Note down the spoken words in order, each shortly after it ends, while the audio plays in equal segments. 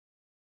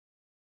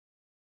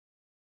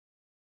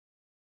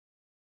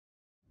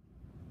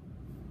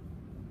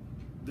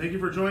Thank you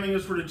for joining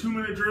us for the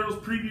 2-minute drills,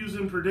 previews,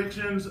 and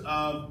predictions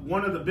of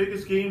one of the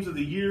biggest games of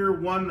the year,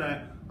 one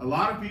that a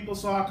lot of people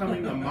saw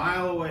coming a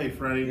mile away,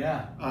 Freddie.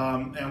 Yeah.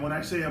 And when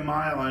I say a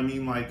mile, I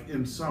mean like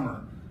in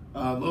summer.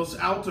 Los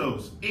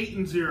Altos,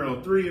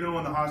 8-0, 3-0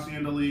 in the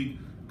Hacienda League,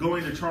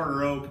 going to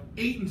Charter Oak,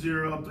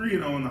 8-0,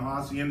 3-0 in the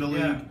Hacienda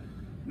League. Yeah.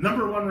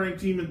 Number one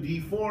ranked team in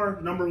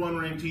D4, number one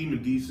ranked team in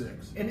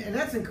D6. And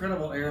that's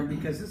incredible, Aaron,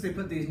 because since they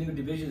put these new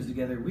divisions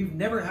together, we've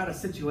never had a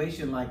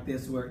situation like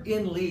this where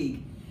in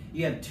league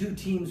you have two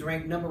teams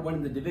ranked number one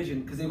in the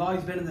division because they've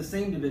always been in the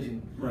same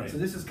division. Right. So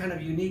this is kind of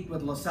unique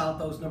with Los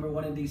Altos, number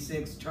one in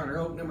D6, Charter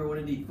Oak, number one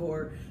in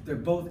D4. They're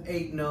both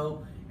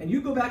 8-0. And you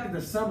go back to the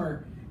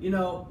summer, you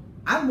know,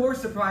 I'm more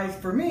surprised.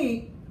 For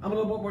me, I'm a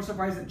little bit more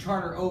surprised that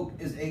Charter Oak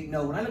is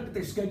 8-0. When I looked at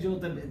their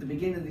schedule at the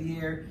beginning of the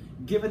year,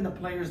 given the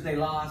players they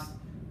lost,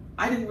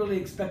 I didn't really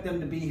expect them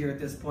to be here at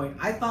this point.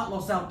 I thought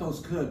Los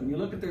Altos could. When you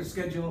look at their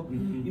schedule,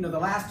 you know, the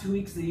last 2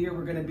 weeks of the year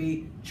were going to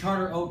be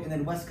Charter Oak and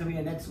then West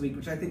Covina next week,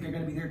 which I think are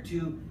going to be their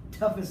two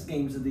toughest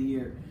games of the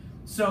year.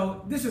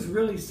 So this is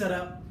really set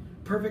up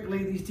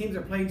perfectly. These teams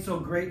are playing so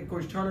great. Of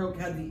course, Charter Oak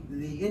had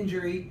the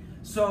injury.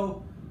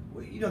 So,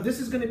 you know, this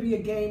is going to be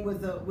a game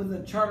with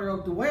the Charter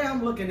Oak. The way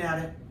I'm looking at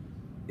it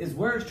is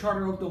where's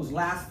Charter Oak those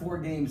last 4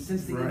 games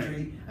since the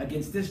injury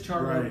against this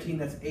Charter Oak team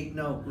that's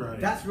 8-0. Right.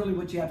 That's really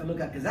what you have to look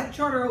at, because that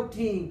Charter Oak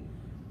team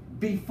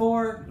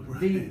before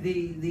the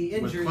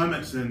injury with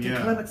Clementson,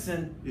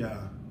 Clementson,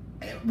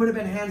 it would have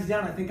been hands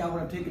down. I think I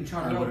would have taken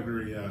Charter Oak. I would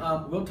agree,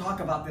 yeah. We'll talk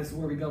about this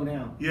where we go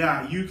now.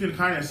 Yeah, you can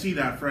kind of see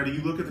that, Freddie.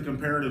 You look at the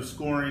comparative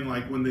scoring,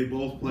 like when they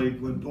both played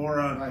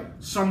Glendora,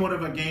 somewhat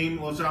of a game,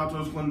 Los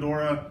Altos,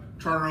 Glendora.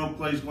 Charter Oak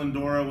plays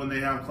Glendora when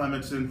they have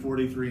Clementson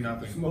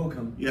 43-0. Smoke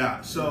them.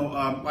 Yeah, so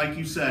like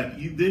you said,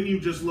 then you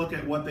just look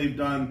at what they've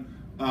done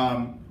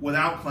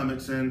without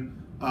Clementson.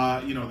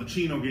 You know, the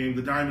Chino game,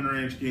 the Diamond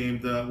Ranch game,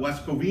 the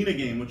West Covina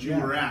game, which you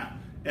were at.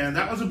 And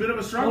that was a bit of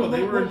a struggle.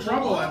 They were in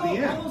trouble at the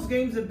end. All those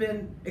games have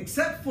been,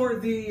 except for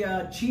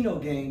the Chino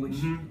game, which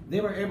they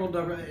were able to,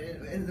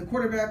 and the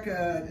quarterback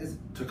is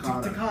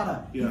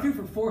Takata. He threw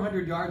for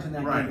 400 yards in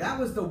that game. That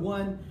was the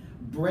one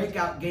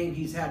breakout game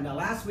he's had. Now,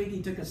 last week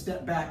he took a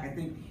step back. I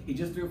think he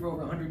just threw for over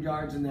 100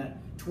 yards in that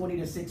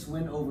 20-6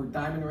 win over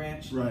Diamond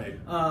Ranch. Right.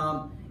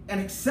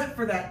 And except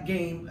for that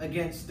game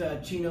against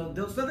Chino,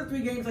 those other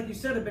 3 games, like you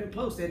said, have been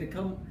close. They had to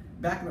come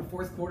back in the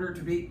fourth quarter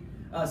to beat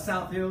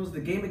South Hills.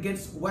 The game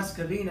against West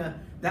Covina,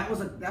 that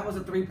was a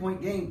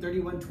 3-point game,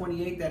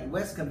 31-28. That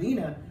West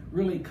Covina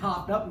really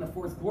coughed up in the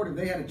fourth quarter.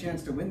 They had a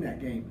chance to win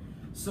that game.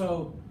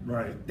 So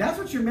that's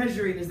what you're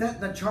measuring, is that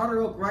the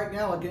Charter Oak right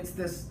now against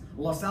this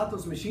Los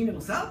Altos machine. And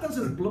Los Altos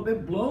has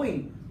been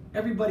blowing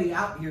everybody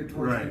out here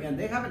towards the end.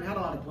 They haven't had a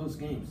lot of close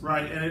games.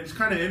 Right, and it's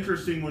kind of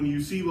interesting when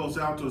you see Los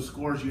Altos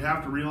scores, you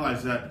have to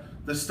realize that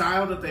the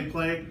style that they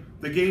play,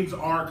 the games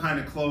are kind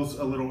of close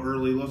a little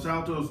early. Los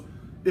Altos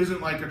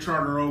isn't like a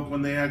Charter Oak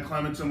when they had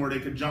Clementson where they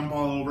could jump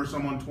all over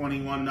someone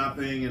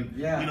 21-0 and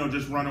you know,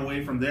 just run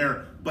away from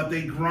there. But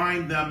they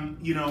grind them,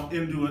 you know,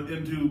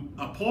 into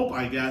a pulp,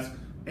 I guess,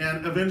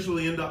 and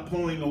eventually end up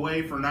pulling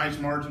away for nice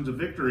margins of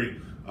victory.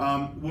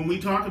 When we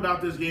talk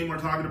about this game, we're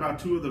talking about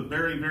 2 of the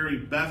very, very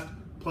best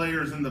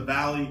players in the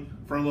Valley.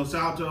 For Los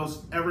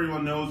Altos,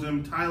 everyone knows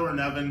him, Tyler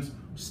Nevins,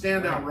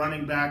 standout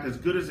running back, as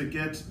good as it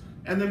gets.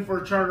 And then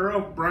for Charter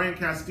Oak, Brian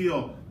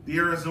Castile, the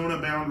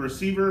Arizona-bound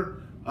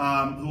receiver,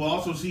 who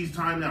also sees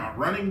time now at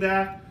running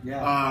back.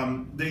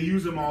 They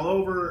use him all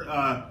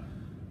over.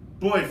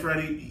 Boy,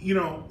 Freddie, you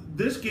know,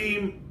 this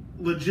game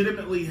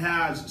legitimately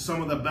has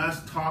some of the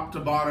best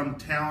top-to-bottom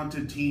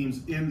talented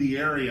teams in the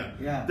area.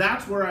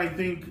 That's where I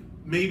think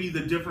maybe the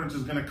difference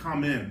is going to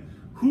come in.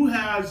 Who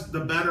has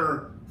the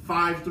better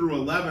 5 through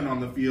 11 on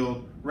the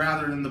field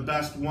rather than the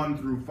best 1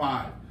 through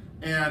 5?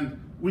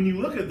 And when you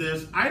look at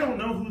this, I don't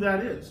know who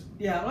that is.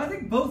 Yeah, well, I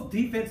think both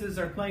defenses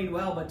are playing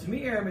well, but to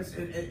me, Aram,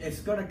 it's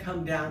going to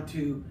come down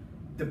to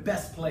the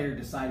best player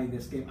deciding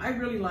this game. I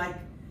really like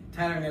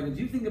Tyler Nevins.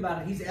 You think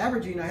about it, he's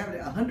averaging,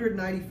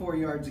 194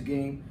 yards a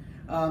game.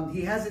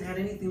 He hasn't had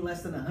anything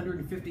less than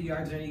 150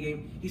 yards in any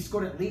game. He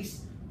scored at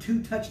least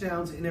 2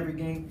 touchdowns in every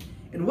game.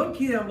 And one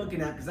key that I'm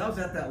looking at, because I was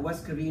at that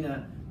West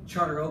Covina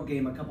Charter Oak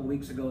game a couple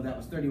weeks ago, that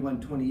was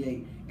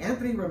 31-28.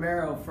 Anthony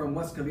Romero from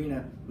West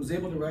Covina was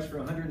able to rush for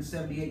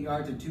 178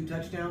 yards and 2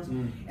 touchdowns.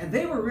 And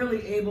they were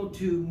really able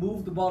to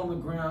move the ball on the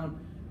ground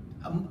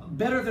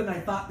better than I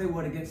thought they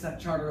would against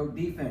that Charter Oak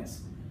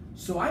defense.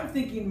 So I'm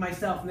thinking to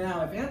myself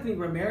now, if Anthony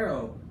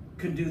Romero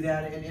can do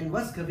that and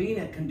West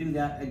Covina can do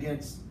that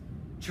against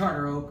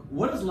Charter Oak,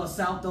 what is Los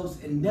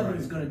Altos and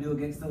Nevins going to do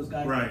against those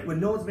guys when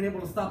no one's been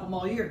able to stop them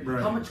all year?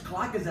 How much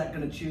clock is that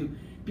going to chew?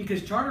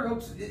 Because Charter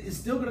Oaks is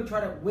still going to try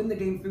to win the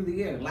game through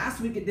the air.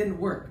 Last week it didn't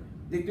work.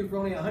 They threw for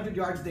only 100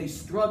 yards. They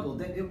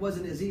struggled. It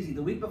wasn't as easy.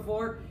 The week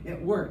before,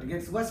 it worked.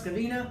 Against West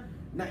Covina,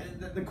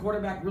 the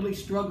quarterback really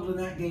struggled in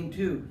that game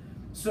too.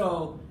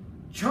 So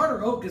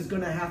Charter Oak is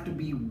going to have to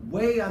be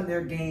way on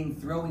their game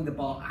throwing the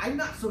ball. I'm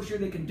not so sure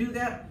they can do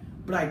that,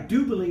 but I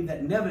do believe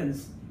that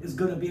Nevins is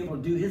going to be able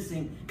to do his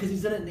thing because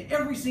he's done it in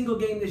every single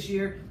game this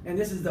year, and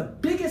this is the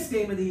biggest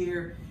game of the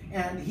year.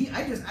 And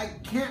I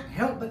can't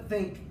help but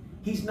think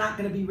he's not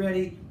going to be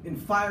ready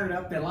and fired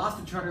up. They lost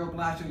to Charter Oak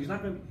last year.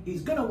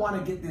 He's going to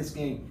want to get this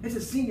game. It's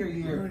his senior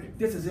year. Right.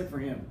 This is it for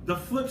him. The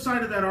flip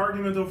side of that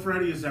argument, though,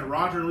 Freddie, is that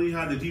Roger Lee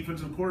had the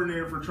defensive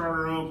coordinator for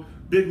Charter Oak,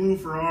 Big Lou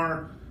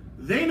Farrar.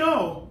 They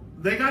know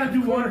they got to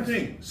do one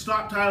thing: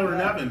 stop Tyler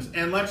Nevins,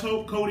 and let's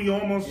hope Cody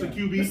Olmos, the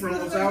QB from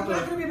Los Altos,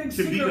 not going to be a big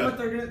secret what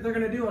they're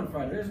going to do on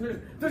Friday.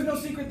 There's no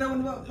secret that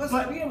Los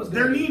Altos was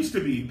there needs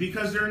to be,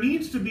 because there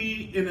needs to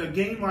be in a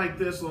game like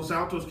this. Los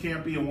Altos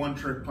can't be a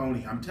one-trick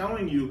pony. I'm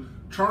telling you,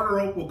 Charter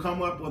Oak will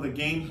come up with a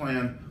game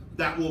plan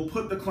that will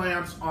put the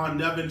clamps on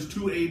Nevins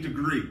to a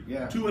degree.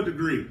 Yeah. To a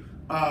degree.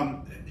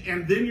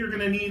 And then you're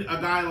going to need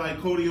a guy like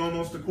Cody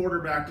Olmos, the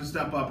quarterback, to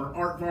step up, or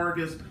Art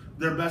Vargas,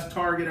 their best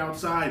target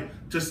outside,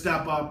 to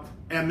step up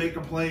and make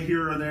a play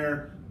here or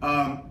there.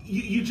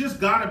 You just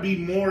got to be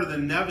more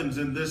than Nevins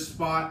in this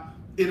spot,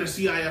 in a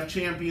CIF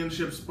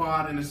championship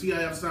spot, in a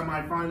CIF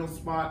semifinal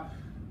spot.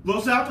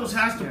 Los Altos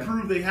has to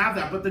prove they have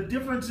that. But the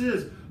difference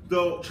is,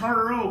 though,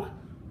 Charter Oak,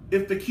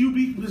 if the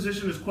QB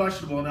position is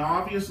questionable, now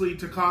obviously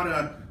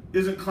Takata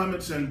isn't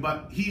Clementson,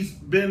 but he's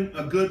been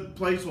a good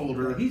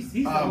placeholder. He's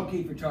the whole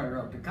key for Charter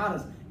Oak.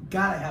 Takata's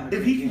got to have a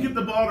if he can get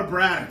the ball to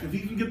Braddock, if he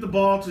can get the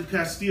ball to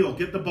Castile,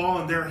 get the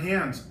ball in their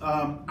hands.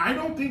 I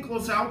don't think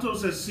Los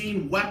Altos has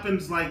seen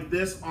weapons like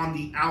this on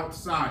the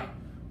outside.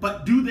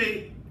 But do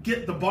they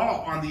get the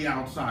ball on the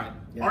outside?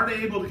 Yeah. Are they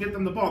able to get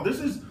them the ball? This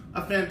is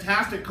a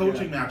fantastic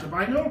coaching matchup.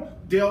 I know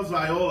Dale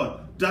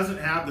Ziola doesn't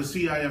have the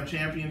CIF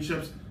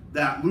championships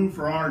that Lou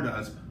Farrar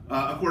does.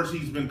 Of course,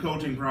 he's been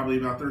coaching probably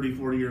about 30,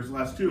 40 years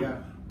less too. Yeah.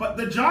 But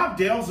the job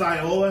Dale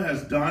Ziola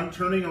has done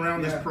turning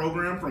around this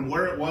program from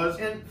where it was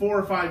 4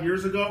 or 5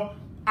 years ago,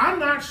 I'm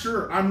not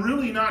sure. I'm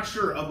really not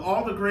sure. Of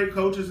all the great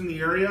coaches in the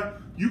area,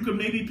 you could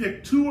maybe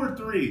pick 2 or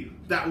 3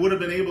 that would have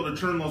been able to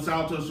turn Los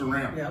Altos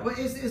around. Yeah, well,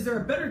 is there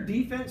a better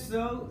defense,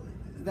 though,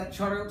 that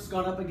Charter Oak's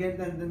gone up against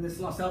than this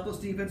Los Altos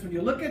defense? When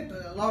you look at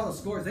a lot of the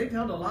scores, they've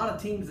held a lot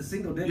of teams to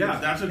single digits. Yeah,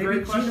 that's a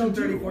great question,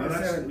 too.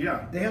 34-7.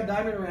 Yeah. They have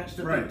Diamond Ranch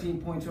to 13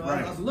 points. So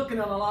I was looking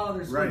at a lot of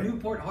their scores.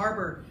 Newport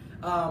Harbor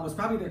was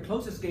probably their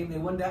closest game. They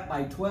won that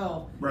by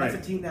 12. That's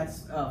a team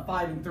that's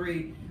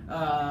 5-3.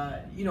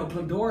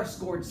 Glendora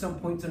scored some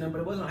points on them,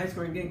 but it wasn't a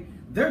high-scoring game.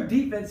 Their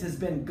defense has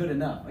been good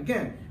enough.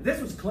 Again, if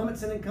this was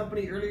Clementson and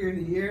company earlier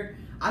in the year,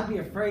 I'd be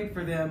afraid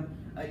for them.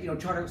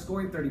 Charter Oak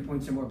scoring 30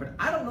 points or more, but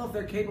I don't know if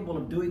they're capable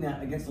of doing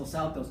that against Los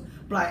Altos.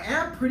 But I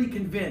am pretty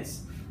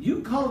convinced.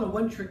 You call it a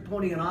one-trick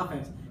pony in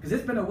offense, because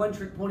it's been a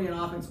one-trick pony in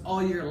offense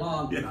all year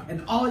long. Yeah.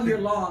 And all year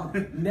long,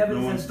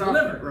 Nevins has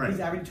delivered. Right. He's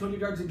averaging 200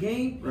 yards a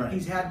game. Right.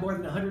 He's had more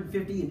than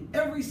 150 in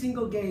every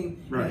single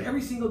game. Right. In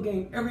every single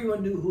game,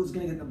 everyone knew who was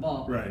going to get the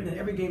ball. Right. And in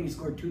every game, he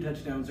scored 2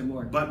 touchdowns or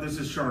more. But this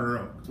is Charter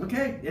Oak.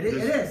 Okay, it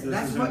is.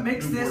 That's what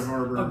makes this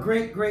a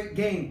great, great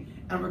game.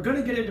 And we're going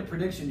to get into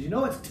predictions. You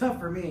know what's tough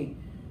for me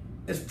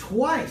is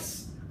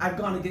twice I've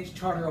gone against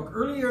Charter Oak.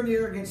 Earlier in the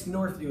year against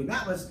Northview, and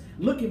that was,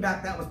 looking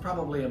back, that was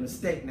probably a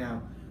mistake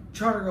now.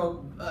 Charter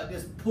Oak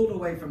just pulled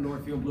away from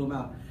Northview and blew them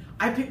out.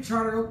 I picked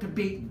Charter Oak to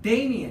beat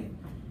Damien.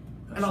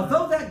 And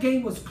although that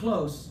game was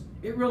close,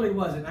 it really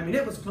wasn't. I mean,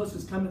 it was close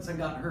because Clementson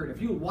got hurt.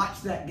 If you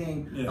watched that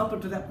game, up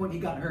until that point he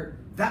got hurt,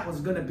 that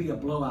was going to be a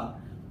blowout.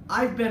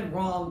 I've been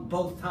wrong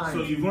both times.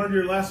 So you've learned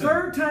your lesson.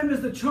 Third time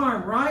is the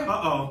charm, right?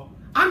 Uh-oh.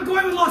 I'm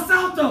going with Los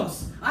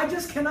Altos. I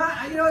just cannot,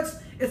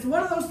 it's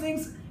one of those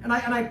things, and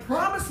I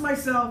promised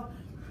myself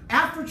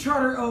after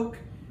Charter Oak,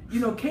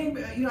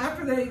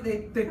 after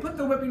they put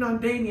the whipping on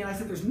Damien, I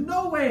said, there's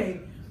no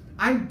way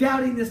I'm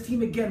doubting this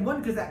team again.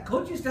 One, because that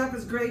coaching staff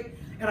is great,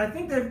 and I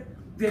think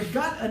they've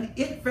got an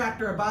it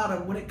factor about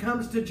them when it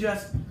comes to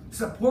just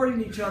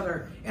supporting each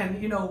other and,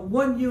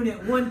 one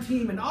unit, one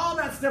team, and all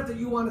that stuff that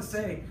you want to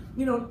say.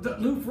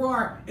 Lou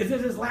Farrar, is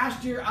this his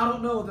last year? I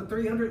don't know, the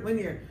 300 win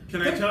year.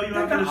 Can I tell you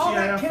after the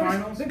CIF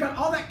finals? They've got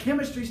all that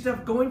chemistry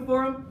stuff going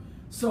for them,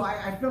 so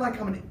I feel like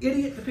I'm an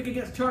idiot to pick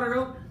against Charter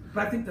Oak,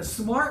 but I think the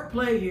smart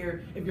play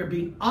here, if you're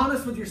being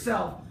honest with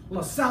yourself,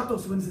 Los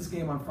Altos wins this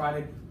game on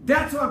Friday.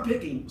 That's what I'm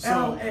picking,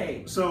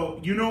 L.A. So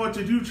you know what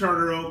to do,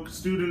 Charter Oak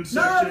student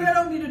section. No, they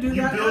don't need to do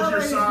that. You build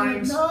your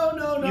signs.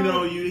 No. They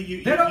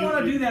don't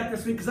want to do that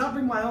this week because I'll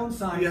bring my own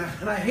sign. Yeah.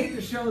 And I hate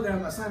to show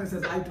them a sign that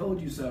says, I told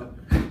you so.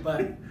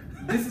 But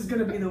this is going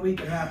to be the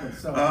week it happens.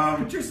 So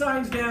put your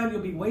signs down.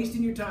 You'll be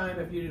wasting your time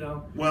if you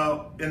know.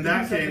 Well, in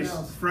that case,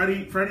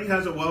 Freddie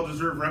has a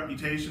well-deserved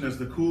reputation as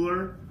the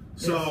cooler.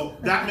 So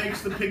that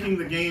makes the picking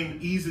the game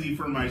easy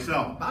for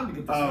myself. Bound to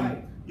get this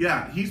right.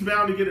 Yeah, he's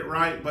bound to get it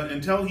right, but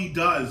until he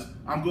does,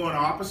 I'm going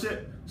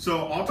opposite.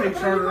 So I'll take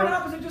Charter Oak. Are you going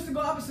opposite just to go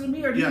opposite of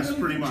me, or do you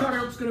really think Charter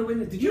Oak's going to win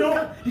this? Did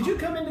you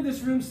come into this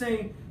room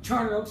saying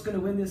Charter Oak's going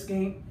to win this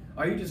game?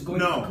 Or are you just going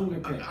with the cooler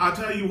pick? I'll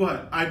tell you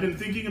what. I've been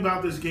thinking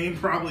about this game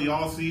probably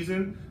all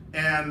season,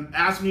 and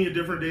ask me a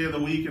different day of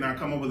the week, and I'll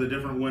come up with a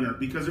different winner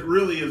because it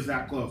really is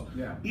that close.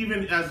 Yeah.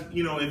 Even as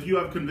if you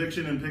have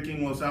conviction in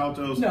picking Los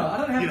Altos. No, I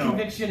don't have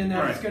conviction in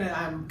that. Right.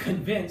 I'm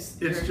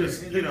convinced. It's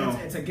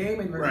it's a game,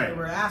 and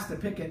we're asked to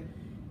pick it.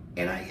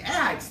 And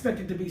I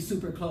expect it to be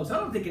super close. I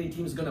don't think any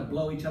team is going to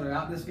blow each other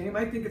out in this game.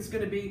 I think it's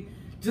going to be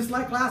Just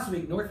like last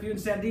week, Northview and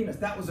San Dimas.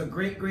 That was a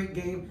great, great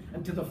game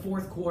until the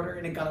fourth quarter,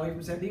 and it got away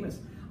from San Dimas.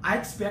 I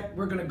expect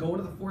we're going to go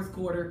into the fourth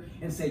quarter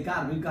and say,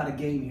 God, we've got a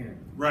game here.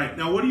 Right.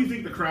 Now, what do you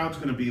think the crowd's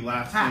going to be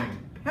last Packed.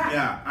 thing?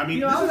 Yeah, I mean,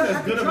 this is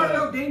as good of Charter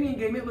a... Oak Damien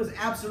game, it was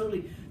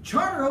absolutely...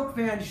 Charter Oak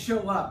fans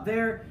show up.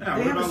 What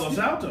about Los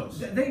Altos?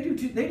 They do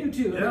too.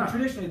 Yeah. I mean,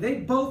 traditionally, they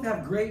both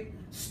have great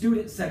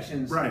student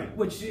sections. Right.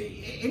 Which,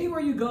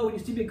 anywhere you go, when you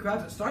see big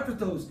crowds, it starts with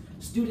those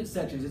student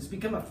sections. It's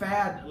become a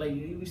fad. Like,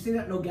 you see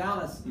that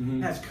Nogales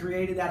has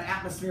created that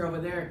atmosphere over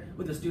there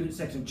with the student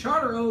section.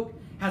 Charter Oak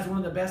has one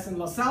of the best in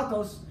Los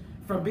Altos.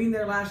 From being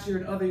there last year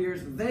and other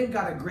years, they've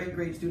got a great,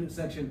 great student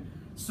section.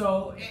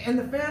 So, and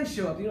the fans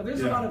show up.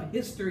 There's a lot of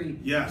history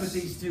with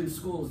these two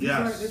schools.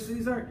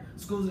 These aren't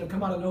schools that have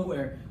come out of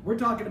nowhere. We're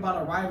talking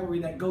about a rivalry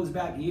that goes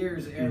back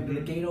years, to the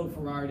Gato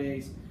Ferrar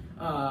days.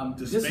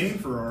 Spain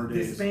Ferrar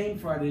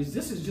days.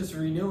 This is just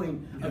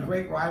renewing a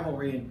great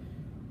rivalry, and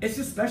it's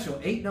just special.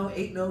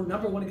 8-0, 8-0,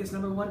 number one against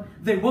number one.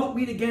 They won't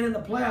meet again in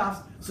the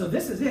playoffs, so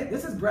this is it.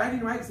 This is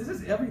bragging rights. This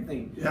is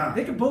everything. Yeah.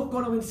 They can both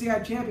go to win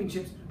CI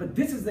championships, but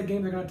this is the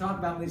game they're going to talk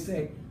about when they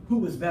say who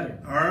was better.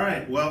 All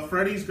right. Well,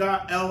 Freddie's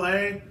got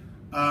LA.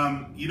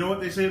 You know what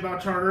they say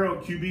about Charter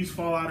Oak? QBs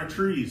fall out of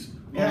trees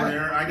over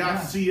there. I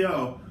got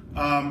CO.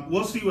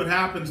 We'll see what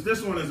happens.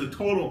 This one is a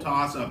total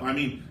toss-up. I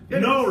mean,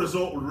 no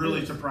result would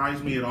really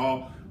surprise me at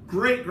all.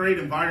 Great, great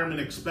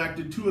environment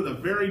expected. Two of the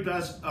very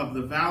best of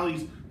the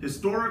Valley's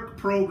historic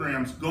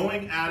programs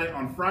going at it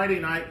on Friday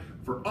night.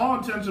 For all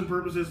intents and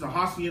purposes, the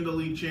Hacienda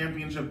League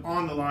Championship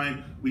on the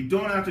line. We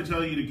don't have to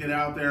tell you to get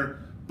out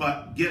there,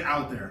 but get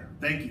out there.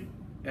 Thank you.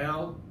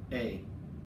 LA.